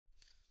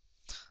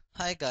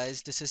Hi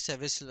guys, this is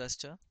Sevis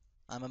Sylvester.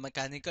 I'm a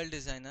mechanical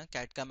designer,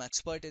 CAD/CAM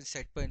expert in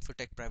Setpo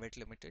Infotech Private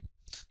Limited.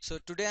 So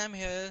today I'm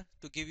here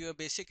to give you a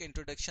basic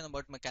introduction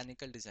about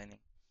mechanical designing.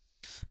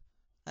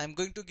 I'm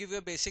going to give you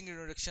a basic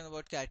introduction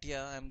about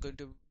CATIA. I'm going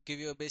to give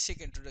you a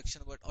basic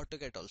introduction about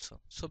AutoCAD also.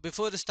 So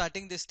before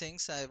starting these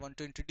things, I want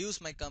to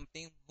introduce my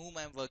company, whom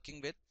I'm working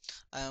with.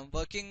 I am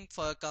working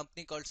for a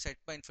company called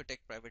Setpo Infotech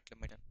Private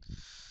Limited.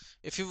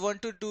 If you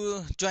want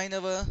to join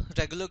our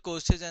regular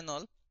courses and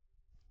all,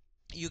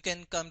 you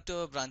can come to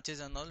our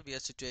branches and all. We are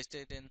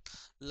situated in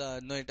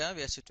Noida,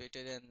 we are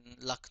situated in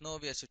Lucknow,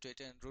 we are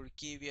situated in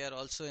Roorkee, we are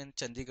also in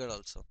Chandigarh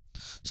also.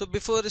 So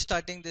before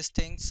starting these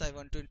things, I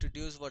want to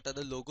introduce what are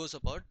the logos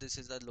about. This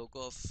is the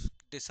logo of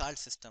Dassault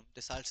System.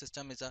 Dassault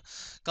System is a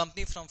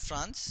company from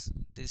France.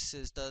 This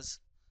is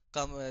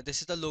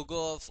the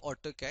logo of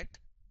AutoCAD.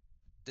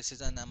 This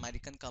is an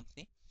American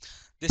company.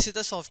 This is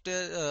the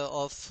software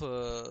of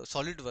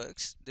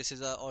SolidWorks. This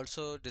is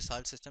also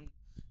Dassault system.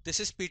 This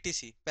is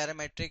PTC,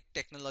 Parametric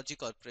Technology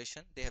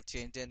Corporation. They have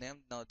changed their name.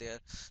 Now they are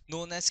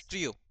known as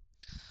Creo.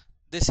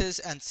 This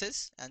is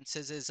ANSYS.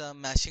 ANSYS is a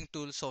mashing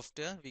tool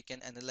software. We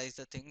can analyze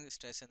the thing,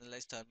 stress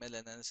analyze, thermal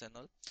analysis and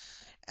all.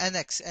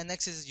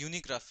 NX is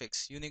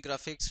Unigraphics.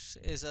 Unigraphics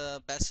is a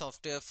best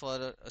software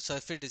for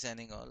surface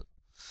designing all.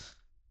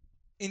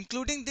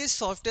 Including this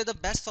software, the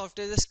best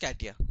software is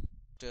CATIA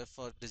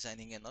for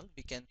designing and all.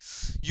 We can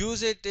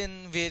use it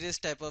in various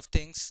type of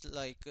things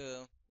like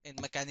in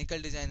mechanical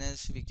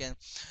designers we can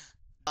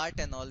part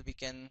and all, we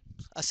can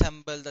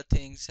assemble the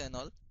things and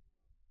all.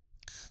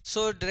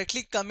 So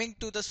directly coming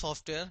to the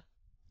software,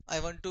 I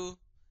want to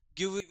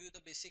give you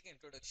the basic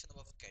introduction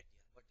of CATIA.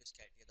 What is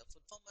CATIA? The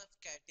full form of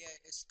CATIA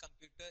is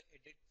computer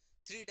aided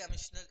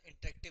three-dimensional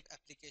interactive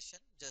application.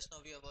 Just now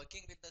we are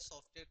working with the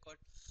software called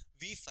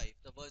V5.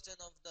 The version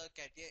of the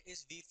CATIA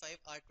is V5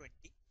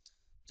 R20.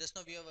 Just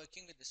now we are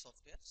working with the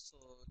software. So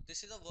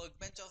this is a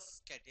workbench of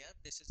CATIA.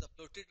 This is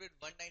uploaded with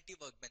 190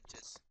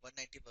 workbenches.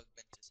 190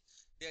 workbenches.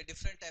 There are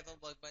different type of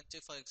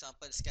workbenches. For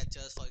example,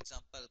 sketchers. For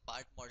example,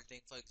 part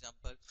modeling. For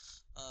example,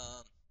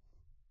 uh,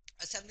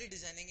 assembly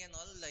designing and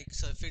all, like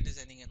surface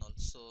designing and all.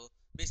 So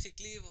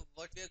basically,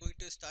 what we are going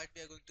to start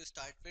with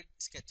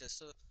sketches.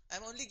 So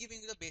I'm only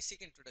giving you the basic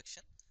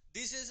introduction.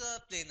 This is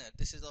a planer.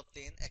 This is a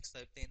plane,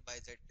 XY plane,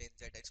 YZ plane,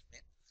 ZX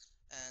plane,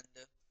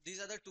 and these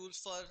are the tools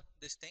for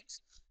these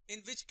things. In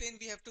which plane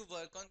we have to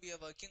work on? We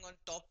are working on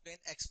top plane,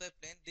 XY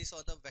plane. These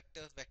are the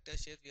vector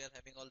shapes. We are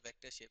having all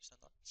vector shapes and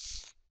all.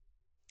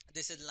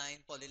 This is line,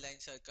 polyline,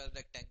 circle,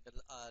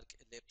 rectangle, arc,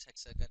 ellipse,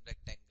 hexagon,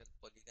 rectangle,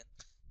 polygon.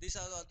 These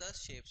are all the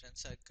shapes, and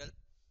circle.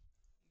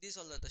 These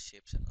all are the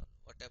shapes and all.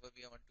 Whatever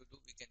we want to do,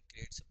 we can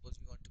create. Suppose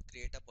we want to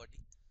create a body,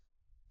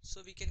 so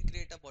we can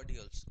create a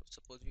body also.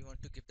 Suppose we want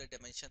to give the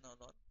dimension or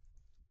not.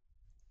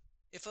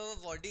 If our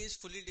body is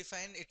fully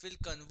defined, it will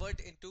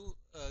convert into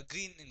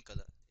green in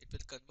color. It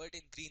will convert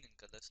in green in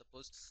color.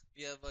 Suppose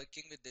we are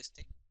working with this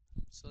thing.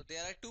 So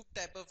there are two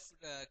type of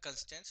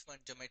constants: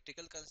 one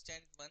geometrical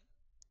constant, one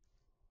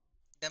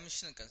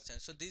dimensional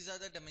constant. So these are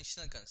the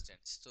dimensional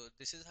constants. So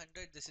this is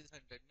 100, this is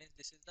 100, means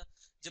this is the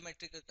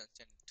geometrical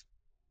constant.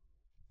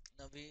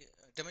 Now we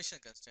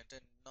dimensional constant,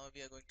 and now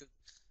we are going to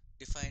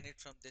define it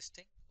from this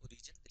thing,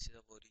 origin. This is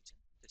our origin.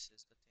 This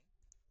is the thing.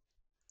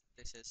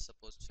 This is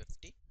suppose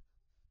 50.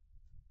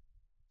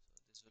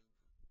 So this will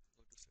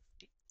go to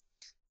 50,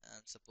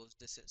 and suppose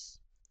this is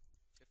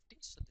 50,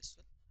 so this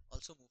will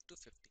also move to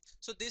 50.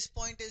 So this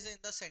point is in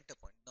the center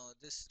point. Now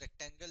this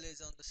rectangle is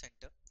on the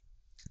center.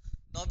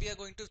 Now we are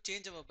going to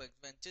change our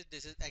workbenches.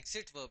 This is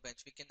exit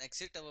workbench. We can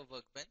exit our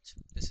workbench.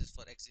 This is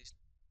for exit.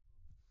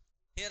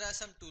 Here are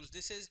some tools.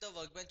 This is the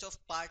workbench of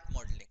part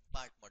modeling.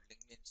 Part modeling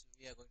means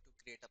we are going to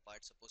create a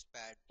part. Suppose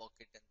pad,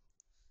 pocket, and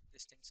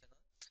these things and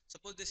all.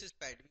 Suppose this is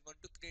pad. We want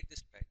to create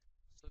this pad.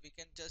 So we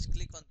can just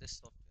click on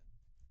this software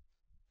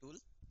tool.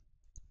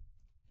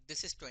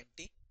 This is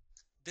 20.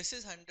 This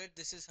is 100.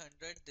 This is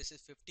 100. This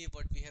is 50.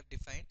 What we have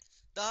defined.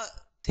 The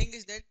thing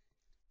is that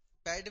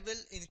pad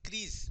will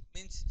increase,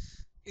 means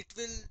it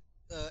will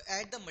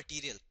add the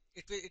material.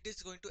 It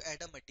is going to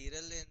add a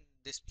material in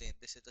this plane.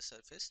 This is the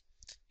surface.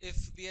 If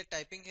we are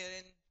typing here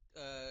in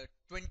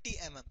 20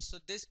 mm, so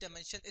this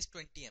dimension is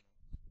 20 mm.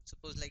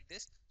 Suppose like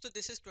this. So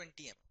this is 20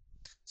 mm.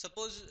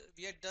 Suppose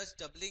we are just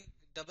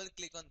double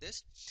click on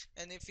this,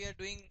 and if we are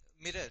doing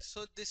mirror,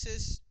 so this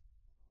is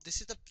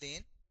the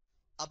plane.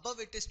 Above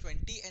it is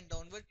 20 and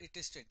downward it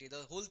is 20.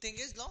 The whole thing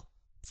is now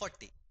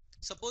 40.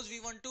 Suppose we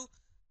want to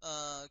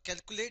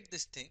calculate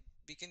this thing.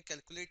 We can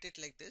calculate it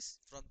like this: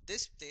 from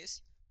this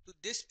place to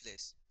this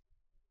place,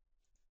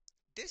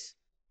 this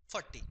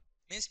 40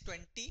 means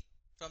 20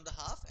 from the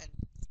half and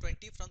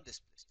 20 from this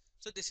place.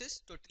 So this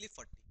is totally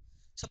 40.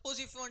 Suppose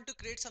if you want to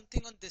create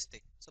something on this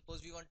thing,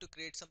 suppose we want to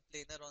create some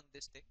planar on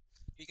this thing,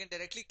 we can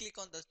directly click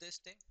on this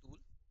thing tool.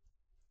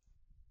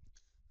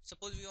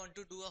 Suppose we want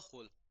to do a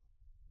hole,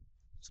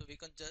 so we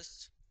can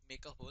just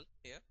make a hole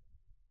here.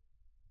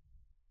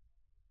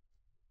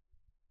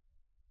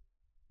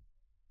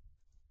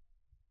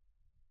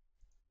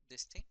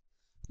 This thing,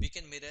 we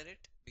can mirror it,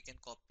 we can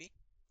copy,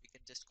 we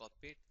can just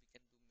copy it, we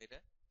can do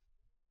mirror.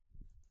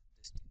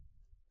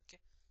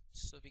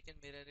 So we can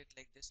mirror it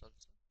like this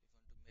also.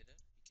 If we want to mirror,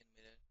 we can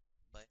mirror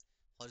by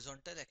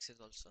horizontal axis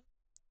also.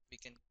 We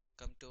can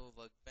come to a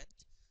workbench.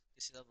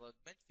 This is a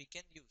workbench. We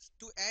can use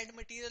to add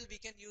material. We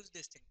can use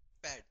this thing,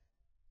 pad.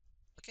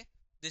 Okay.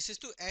 This is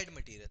to add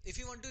material. If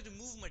you want to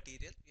remove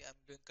material, yeah, I'm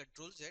doing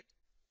Control Z.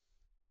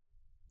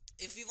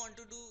 If we want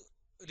to do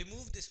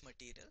remove this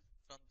material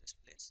from this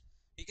place,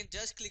 we can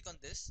just click on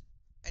this,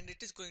 and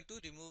it is going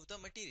to remove the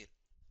material.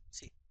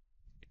 See,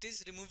 it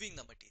is removing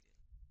the material.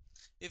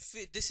 If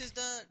we, this is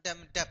the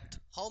depth,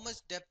 how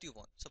much depth you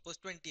want, suppose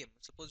 20 mm,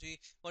 suppose we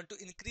want to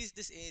increase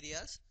this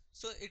areas,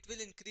 so it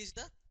will increase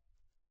the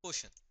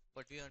portion,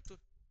 but we want to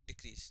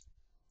decrease.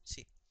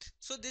 See,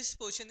 so this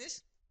portion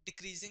is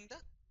decreasing the,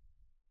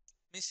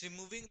 means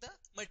removing the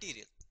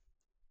material.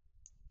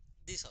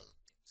 These all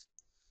things.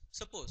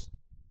 Suppose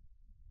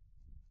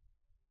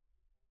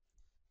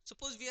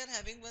suppose we are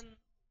having one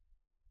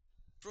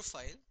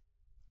profile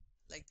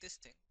like this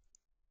thing.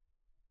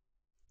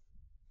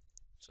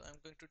 So I'm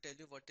going to tell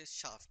you what is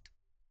shaft.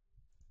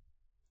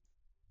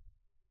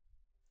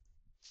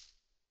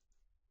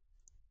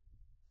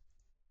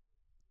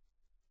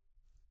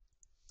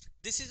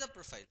 This is a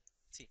profile,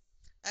 see,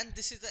 and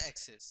this is the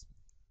axis.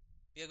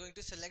 We are going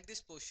to select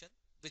this portion,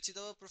 which is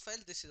our profile,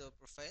 this is our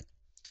profile,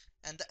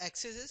 and the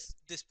axis is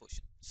this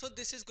portion. So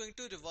this is going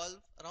to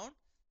revolve around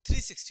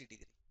 360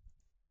 degree.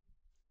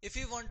 If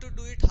we want to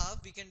do it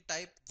half, we can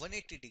type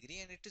 180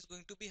 degree and it is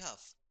going to be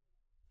half.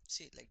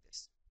 See, like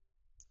this.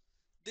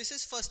 This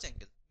is first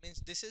angle, means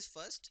this is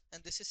first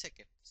and this is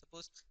second.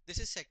 Suppose this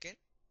is second,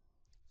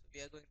 so we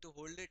are going to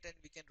hold it and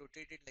we can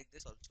rotate it like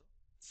this also.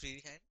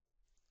 Free hand.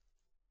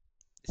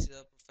 This is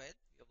our profile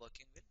we are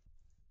working with,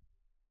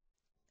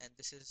 and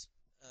this is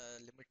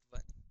limit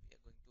 1. We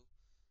are going to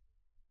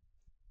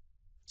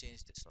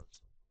change this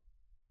also,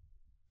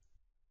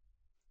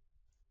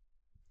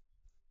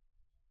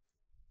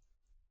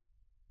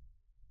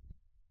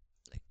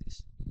 like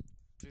this.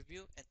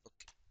 Preview and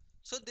OK.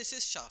 So this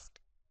is shaft.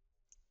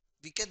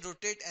 We can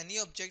rotate any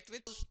object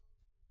with.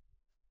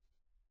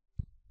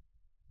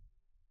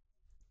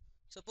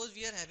 Suppose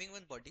we are having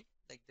one body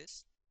like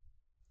this,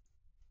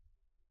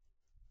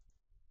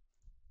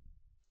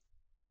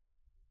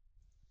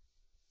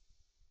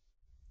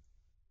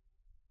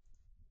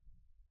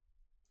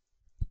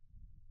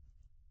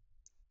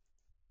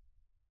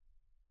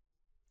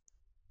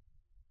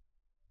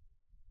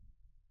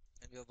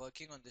 and we are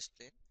working on this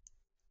plane.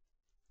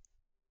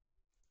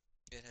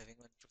 We are having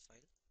one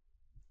profile.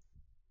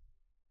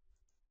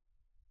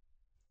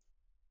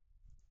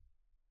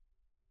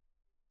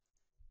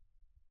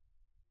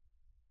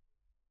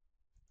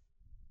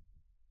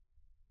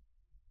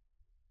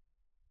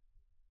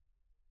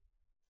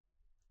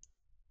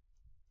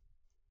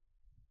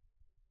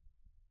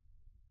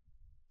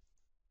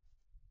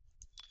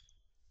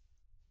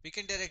 We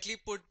can directly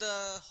put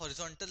the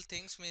horizontal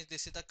things, means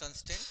this is the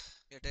constant.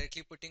 We are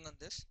directly putting on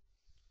this.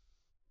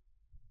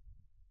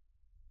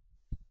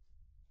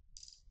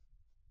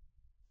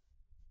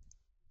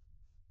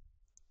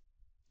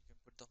 You can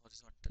put the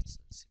horizontal. So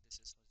see, this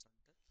is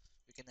horizontal.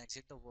 We can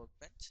exit the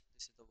workbench.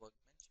 This is the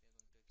workbench. We are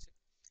going to exit,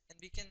 and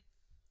we can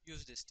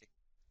use this thing.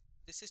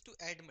 This is to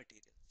add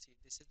material. See,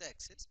 this is the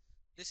axis.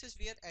 This is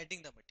we are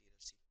adding the material.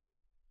 See,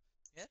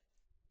 we are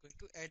going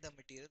to add the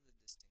material with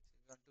this thing.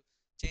 So if we want to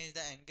change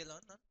the angle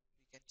on,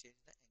 we can change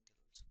the angle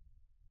also.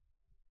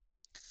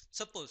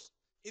 Suppose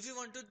if you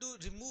want to do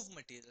remove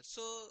material,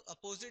 so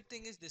opposite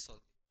thing is this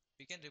only.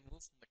 We can remove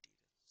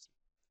material. See,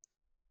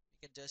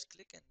 we can just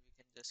click and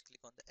we can just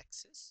click on the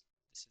axis.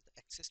 This is the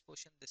axis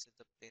portion, this is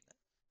the planar,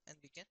 and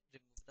we can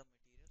remove the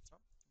material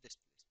from this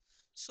place.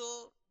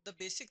 So the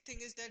basic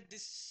thing is that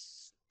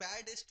this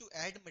pad is to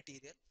add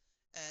material,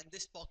 and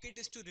this pocket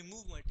is to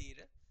remove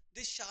material.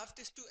 This shaft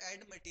is to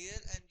add material,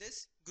 and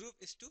this groove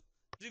is to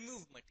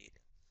remove material.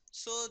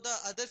 So the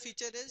other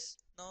feature is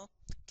now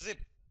rib.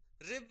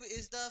 Rib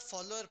is the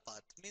follower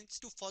path, means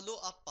to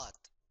follow a path.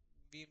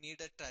 We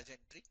need a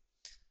trajectory.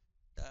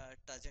 The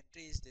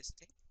trajectory is this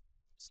thing.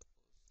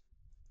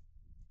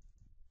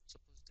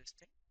 Suppose this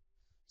thing.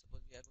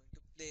 Suppose we are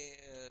going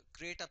to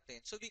create a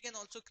plane. So we can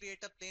also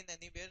create a plane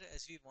anywhere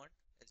as we want,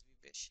 as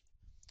we wish.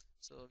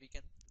 So we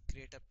can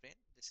create a plane.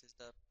 This is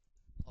the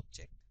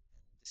object,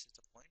 and this is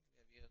the point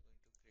where we are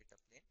going to create a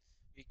plane.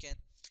 We can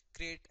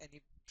create any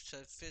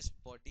surface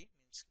body,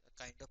 means a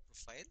kind of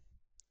profile.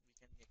 We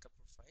can make a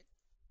profile.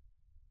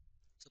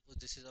 Suppose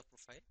this is a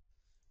profile.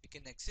 We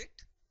can exit,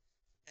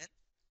 and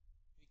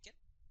we can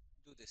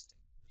do this thing.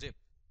 Rib.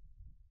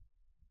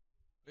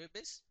 Rib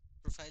is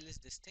profile is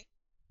this thing.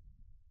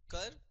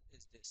 Curve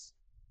is this.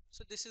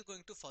 So this is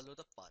going to follow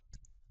the path.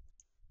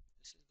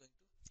 This is going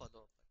to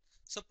follow a path.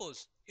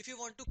 Suppose if you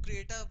want to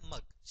create a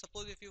mug.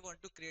 Suppose if you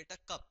want to create a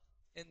cup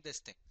in this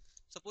thing.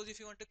 Suppose if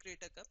you want to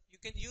create a cup, you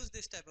can use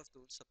this type of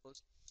tool.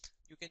 Suppose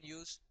you can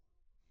use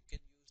this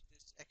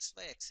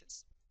XY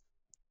axis.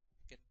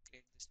 You can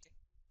create this thing.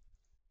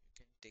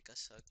 You can take a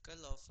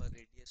circle of a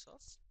radius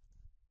of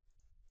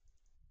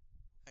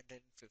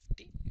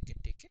 150. You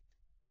can take it.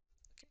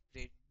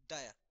 Okay.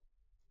 Dia.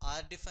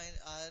 R define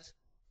R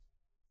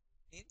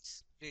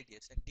means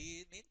radius and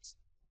d means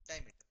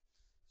diameter.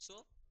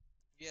 So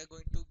we are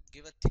going to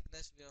give a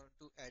thickness, we are going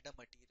to add a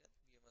material,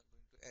 we are going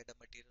to add a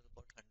material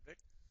about 100.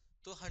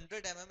 So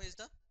 100 is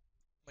the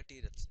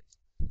material size,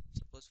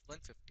 suppose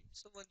 150,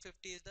 so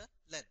 150 is the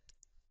length,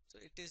 so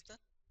it is the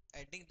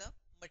adding the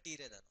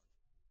material and all.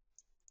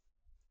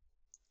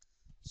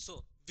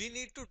 So we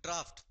need to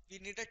draft, we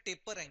need a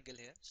taper angle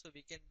here, so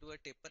we can do a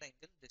taper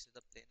angle. This is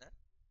the planar,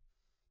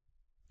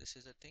 this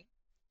is the thing.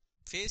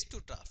 Face to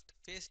draft,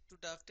 face to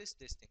draft is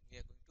this thing, we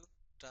are going to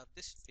draft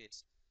this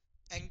face.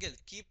 Angle,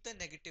 keep the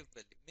negative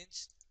value,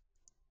 means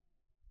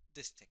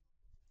this thing.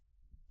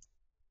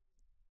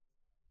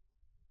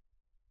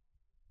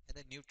 And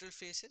the neutral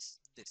face is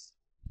this.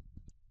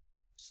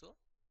 So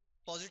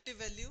positive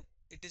value,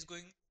 it is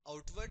going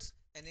outwards,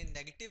 and in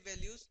negative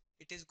values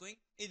it is going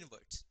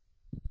inwards.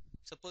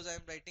 Suppose I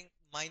am writing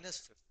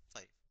minus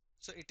 5,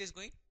 so it is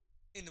going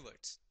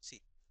inwards,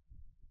 see.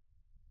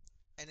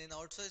 And in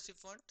outwards if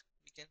you want,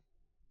 we can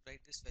write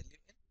this value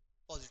in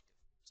positive,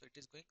 so it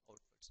is going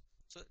outwards.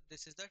 So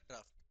this is the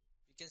draft.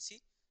 We can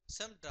see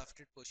some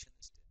drafted portion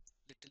is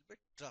there, little bit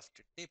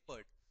drafted,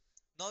 tapered.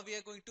 Now we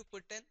are going to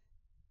put an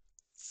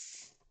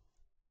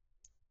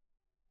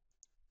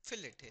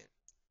fillet here.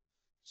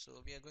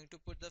 So we are going to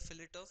put the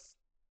fillet of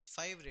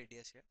 5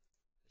 radius here.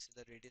 This is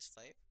the radius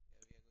 5. Here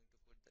we are going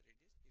to put the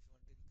radius. If you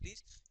want to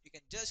increase, you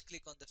can just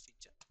click on the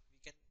feature. We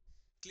can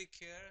click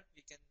here.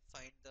 We can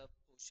find the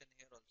portion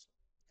here also.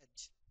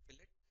 Edge,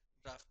 fillet,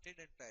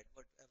 drafted and pad.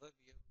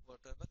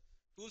 Whatever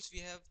tools we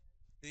have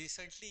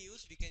recently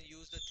used, we can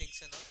use the things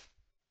and all.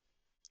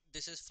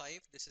 This is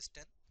 5. This is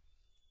 10.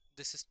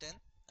 This is 10.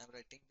 I'm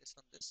writing this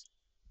on this.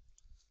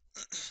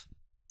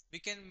 We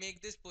can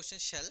make this portion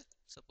shell.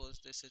 Suppose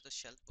this is the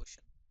shell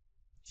portion.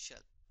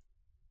 Shell.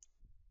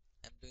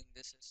 I'm doing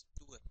this as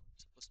 2 mm.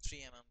 Suppose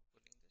 3 mm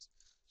pulling this.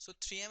 So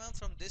 3 mm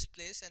from this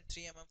place and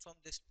 3 mm from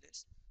this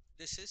place.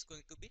 This is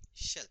going to be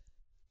shell.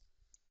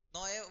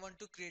 Now I want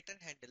to create a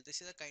handle. This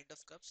is a kind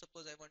of curve.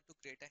 Suppose I want to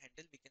create a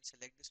handle. We can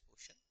select this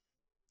portion,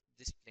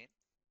 this plane,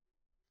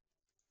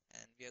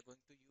 and we are going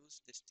to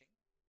use this thing.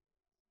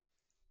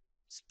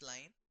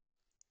 Spline.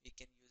 We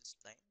can use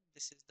spline.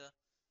 This is the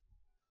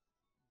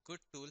good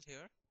tool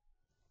here.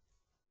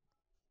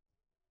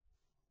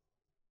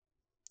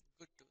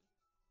 Good tool.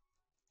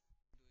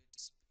 Do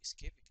it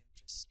escape. We can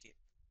press escape.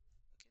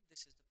 Okay,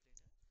 this is the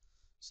planer.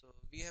 So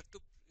we have to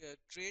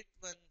create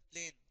one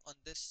plane on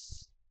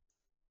this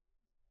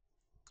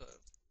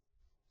curve.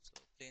 So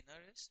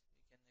planar is,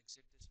 we can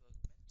exit this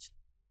workbench.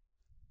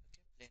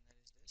 Okay, planar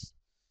is this.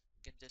 We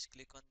can just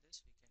click on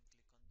this, we can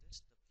click on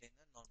this, the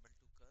planar normal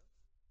to curve.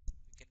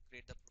 We can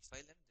create the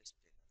profile and this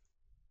planar.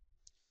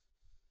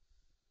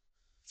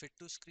 Fit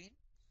to screen.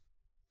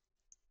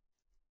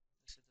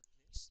 This is the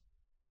place.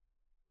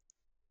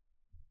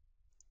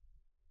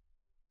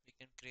 We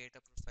can create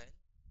a profile.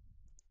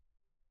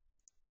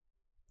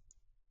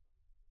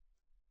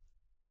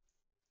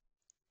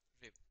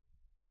 Rib.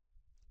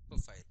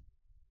 Profile.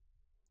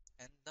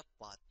 And the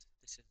path.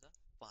 This is the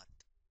path.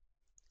 We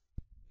can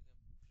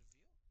preview.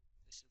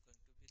 This is going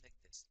to be like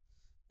this.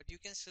 But you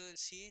can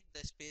see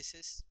the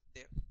spaces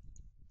there.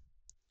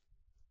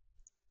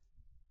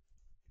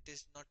 It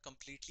is not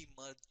completely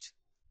merged.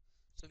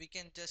 So we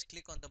can just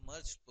click on the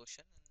merged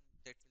portion and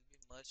that will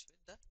be merged with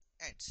the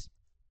ends.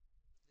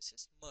 This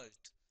is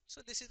merged.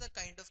 So this is the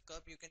kind of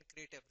curve you can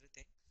create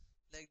everything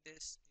like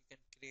this. You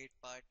can create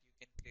part,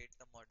 you can create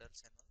the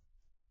models and all.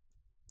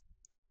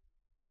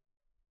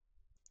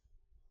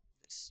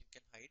 This you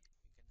can hide.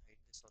 You can hide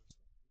this also.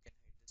 You can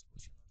hide this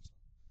portion also.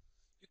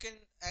 You can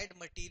add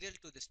material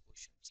to this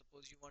portion.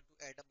 Suppose you want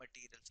to add a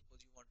material.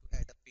 Suppose you want to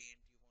add a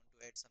paint. You want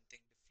to add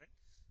something different.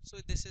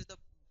 So this is the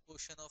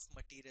portion of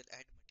material.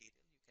 Add material.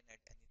 You can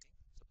add anything.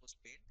 Suppose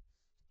paint.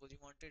 Suppose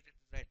you wanted it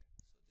red.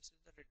 So this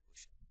is the red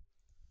portion.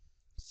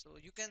 So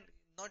you can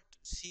not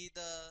see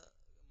the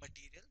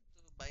material.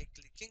 So by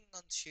clicking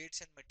on shades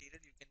and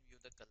material, you can view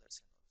the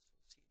colors and also.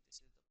 See,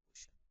 this is the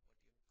portion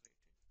what you have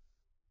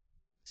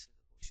created. This is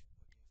the portion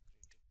what you have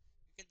created.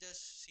 You can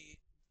just see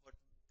what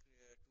tools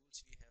we have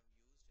used and all.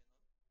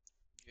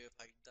 You have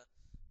hide that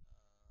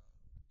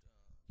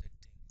thing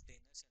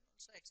planers and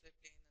also XY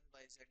plane and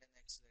YZ and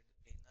XZ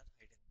plane are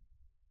hidden.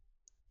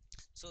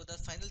 So the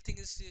final thing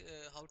is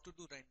how to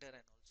do render,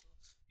 and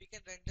also we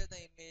can render the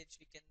image.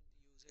 We can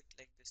use it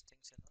like these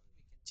things and all.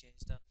 We can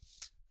change the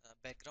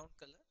background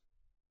color.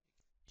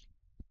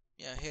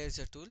 Yeah, here's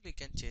a tool. We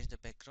can change the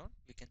background.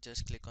 We can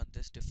just click on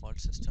this default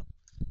system.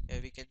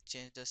 Here we can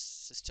change the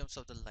systems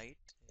of the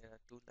light. Here are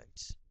two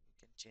lights.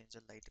 We can change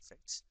the light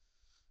effects.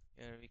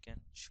 Here we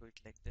can show it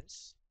like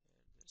this.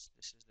 Here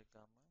this is the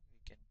gamma.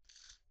 We can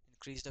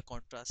increase the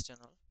contrast and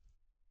all.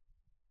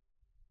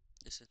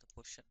 This is the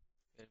portion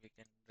where we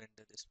can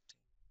render this thing.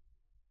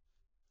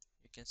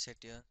 You can set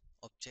your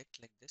object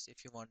like this.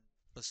 If you want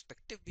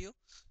perspective view,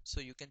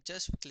 so you can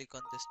just click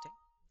on this thing.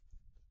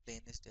 The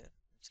plane is there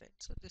inside.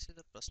 So this is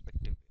the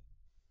perspective view.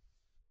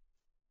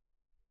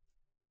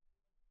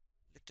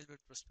 Little bit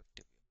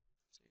perspective view.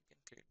 So you can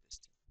create this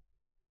thing.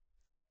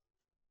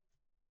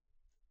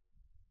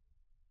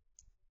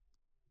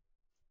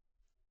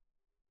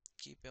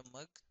 keep a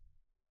mug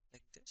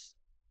like this.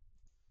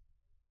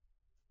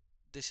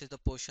 This is the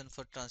portion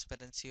for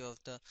transparency of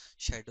the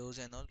shadows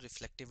and all,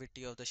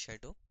 reflectivity of the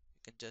shadow.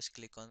 You can just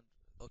click on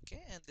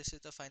OK, and this is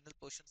the final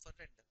portion for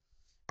render.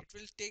 It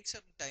will take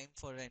some time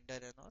for render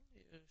and all.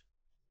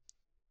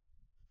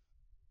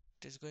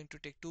 It is going to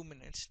take 2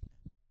 minutes,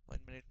 1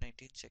 minute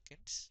 19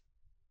 seconds.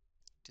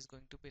 It is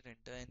going to be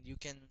render, and you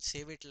can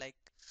save it like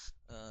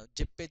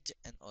JPEG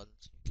and all.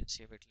 You can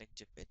save it like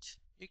JPEG.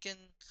 You can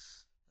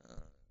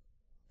uh,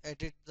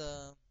 edit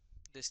the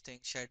this thing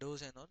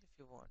shadows and all if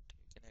you want.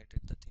 You can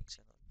edit the things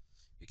and all.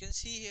 You can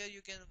see here,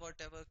 you can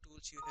whatever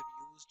tools you have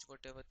used,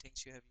 whatever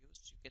things you have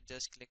used, you can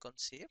just click on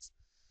save,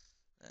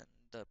 and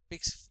the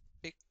pic,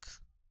 you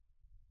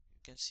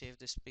can save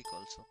this pic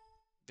also,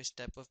 which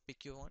type of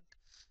pic you want.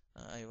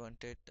 I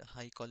wanted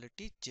high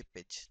quality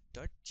JPEG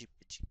dot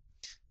JPG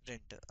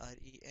render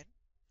RENDER.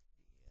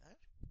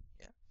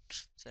 Yeah,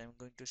 so I'm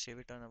going to save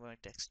it on our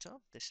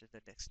desktop. This is the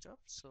desktop.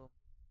 So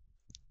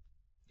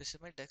this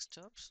is my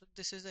desktop. So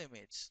this is the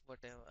image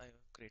whatever I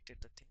have created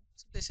the thing.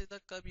 So this is the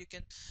curve. You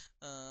can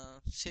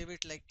save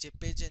it like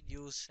JPEG and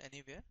use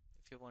anywhere.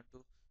 If you want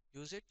to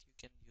use it,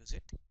 you can use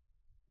it.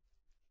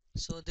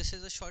 So this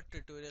is a short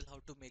tutorial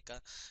how to make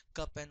a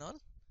cup and all.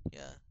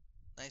 Yeah,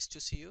 nice to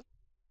see you.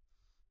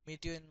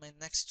 Meet you in my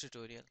next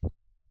tutorial.